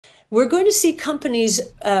we're going to see companies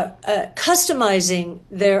customizing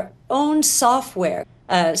their own software.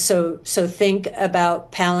 So think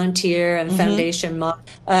about Palantir and foundation model,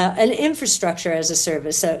 and infrastructure as a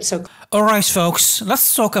service. All right, folks,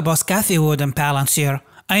 let's talk about Cathie Wood and Palantir.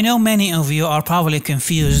 I know many of you are probably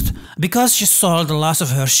confused because she sold a lot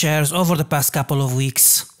of her shares over the past couple of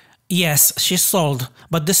weeks. Yes, she sold,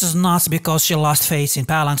 but this is not because she lost faith in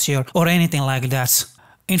Palantir or anything like that.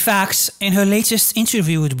 In fact, in her latest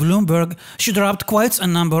interview with Bloomberg, she dropped quite a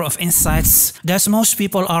number of insights that most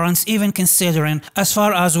people aren't even considering as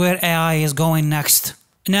far as where AI is going next.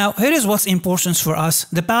 Now, here is what's important for us,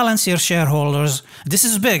 the Palantir shareholders. This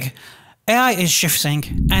is big. AI is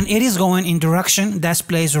shifting, and it is going in direction that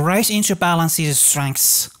plays right into Palantir's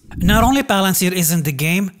strengths. Not only Palantir is in the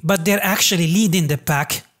game, but they're actually leading the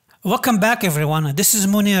pack. Welcome back, everyone. This is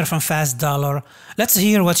Mounir from Fast Dollar. Let's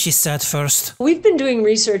hear what she said first. We've been doing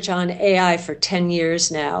research on AI for 10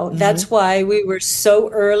 years now. That's why we were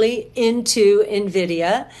so early into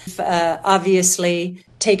NVIDIA. Obviously,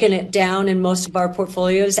 taken it down in most of our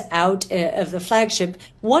portfolios out of the flagship.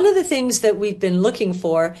 One of the things that we've been looking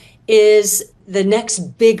for is the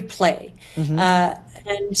next big play.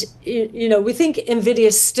 And, we think NVIDIA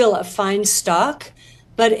is still a fine stock.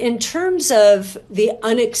 But in terms of the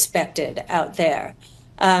unexpected out there,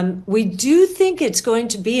 we do think it's going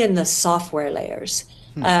to be in the software layers.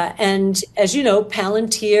 And as you know,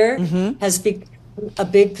 Palantir has become a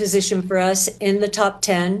big position for us in the top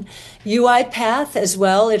 10. UiPath as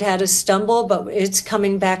well, it had a stumble, but it's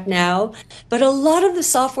coming back now. But a lot of the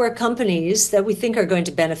software companies that we think are going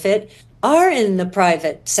to benefit are in the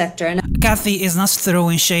private sector. And Cathie is not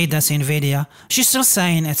throwing shade at NVIDIA. She's still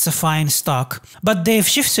saying it's a fine stock, but they've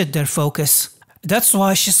shifted their focus. That's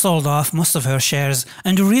why she sold off most of her shares,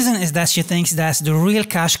 and the reason is that she thinks that the real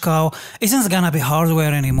cash cow isn't gonna be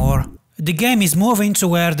hardware anymore. The game is moving to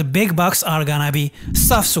where the big bucks are gonna be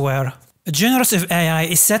software. Generative AI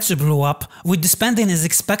is set to blow up, with the spending is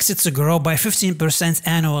expected to grow by 15%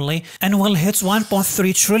 annually and will hit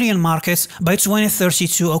 1.3 trillion market by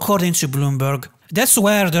 2032 according to Bloomberg. That's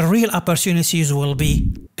where the real opportunities will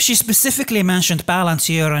be. She specifically mentioned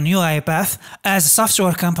Palantir and UiPath as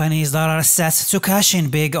software companies that are set to cash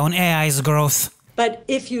in big on AI's growth. But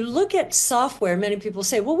if you look at software, many people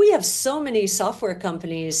say, well, we have so many software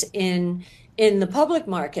companies in the public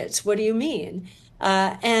markets. What do you mean?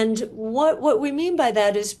 And what we mean by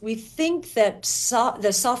that is we think that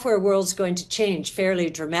the software world is going to change fairly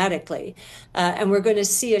dramatically. And we're going to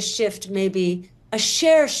see a shift, maybe a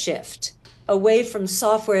share shift away from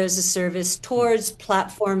software as a service towards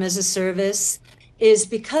platform as a service, is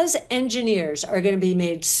because engineers are going to be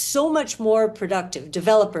made so much more productive,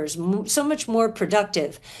 developers so much more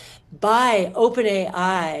productive by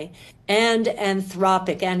OpenAI and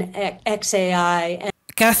Anthropic and xAI.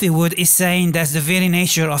 Cathie Wood is saying that the very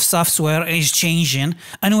nature of software is changing,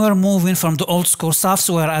 and we're moving from the old school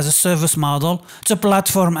software as a service model to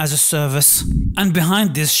platform as a service. And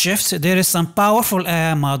behind this shift, there is some powerful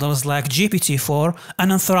AI models like GPT-4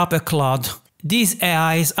 and Anthropic Claude. These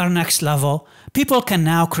AIs are next level. People can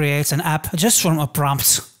now create an app just from a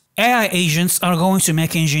prompt. AI agents are going to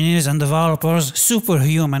make engineers and developers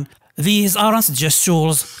superhuman. These aren't just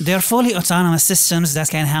tools, they're fully autonomous systems that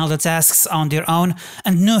can handle tasks on their own,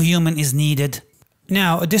 and no human is needed.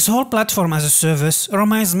 Now, this whole platform as a service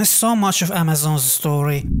reminds me so much of Amazon's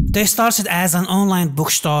story. They started as an online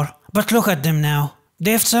bookstore, but look at them now.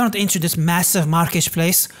 They've turned into this massive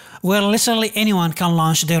marketplace where literally anyone can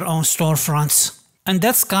launch their own storefronts. And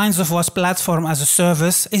that's kind of what platform as a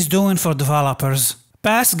service is doing for developers.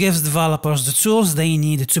 PaaS gives developers the tools they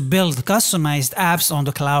need to build customized apps on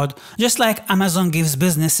the cloud, just like Amazon gives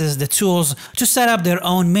businesses the tools to set up their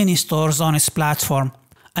own mini stores on its platform.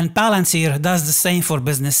 And Palantir does the same for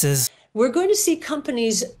businesses. We're going to see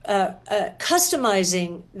companies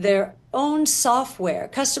customizing their own software,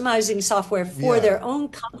 customizing software for their own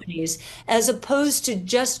companies, as opposed to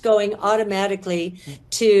just going automatically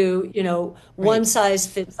to, one size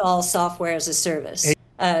fits all software as a service.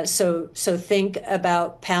 So think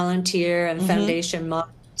about Palantir and foundation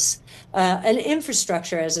models, and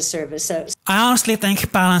infrastructure as a service. I honestly think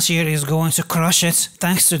Palantir is going to crush it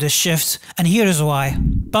thanks to the shift, and here is why.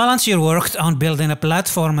 Palantir worked on building a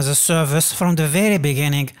platform as a service from the very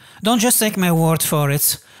beginning. Don't just take my word for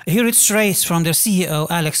it. Hear it straight from their CEO,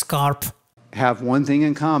 Alex Karp. Have one thing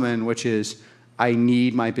in common, which is I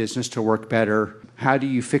need my business to work better. How do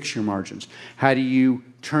you fix your margins? How do you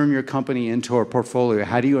turn your company into a portfolio?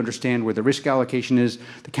 How do you understand where the risk allocation is,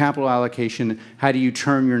 the capital allocation? How do you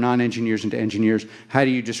turn your non-engineers into engineers? How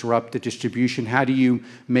do you disrupt the distribution? How do you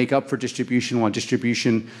make up for distribution when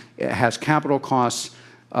distribution has capital costs?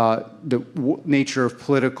 nature of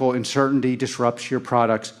political uncertainty disrupts your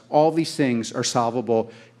products. All these things are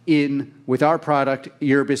solvable with our product,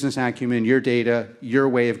 your business acumen, your data, your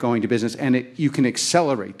way of going to business, and you can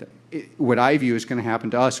accelerate them. What I view is going to happen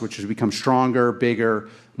to us, which is become stronger, bigger,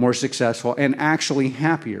 more successful, and actually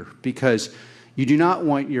happier, because you do not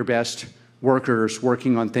want your best workers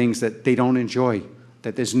working on things that they don't enjoy,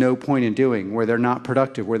 that there's no point in doing, where they're not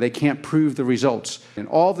productive, where they can't prove the results. And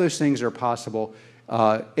all those things are possible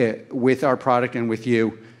with our product and with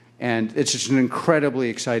you. And it's just an incredibly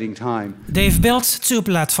exciting time. They've built two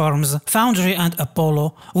platforms, Foundry and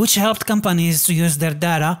Apollo, which helped companies to use their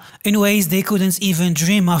data in ways they couldn't even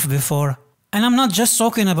dream of before. And I'm not just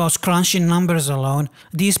talking about crunching numbers alone.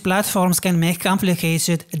 These platforms can make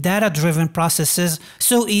complicated, data-driven processes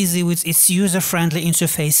so easy with its user-friendly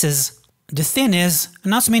interfaces. The thing is,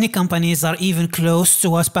 not many companies are even close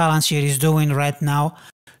to what Palantir is doing right now.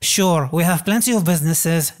 Sure, we have plenty of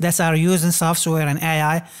businesses that are using software and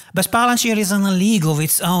AI, but Palantir is in a league of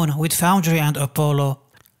its own with Foundry and Apollo.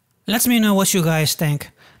 Let me know what you guys think.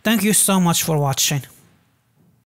 Thank you so much for watching.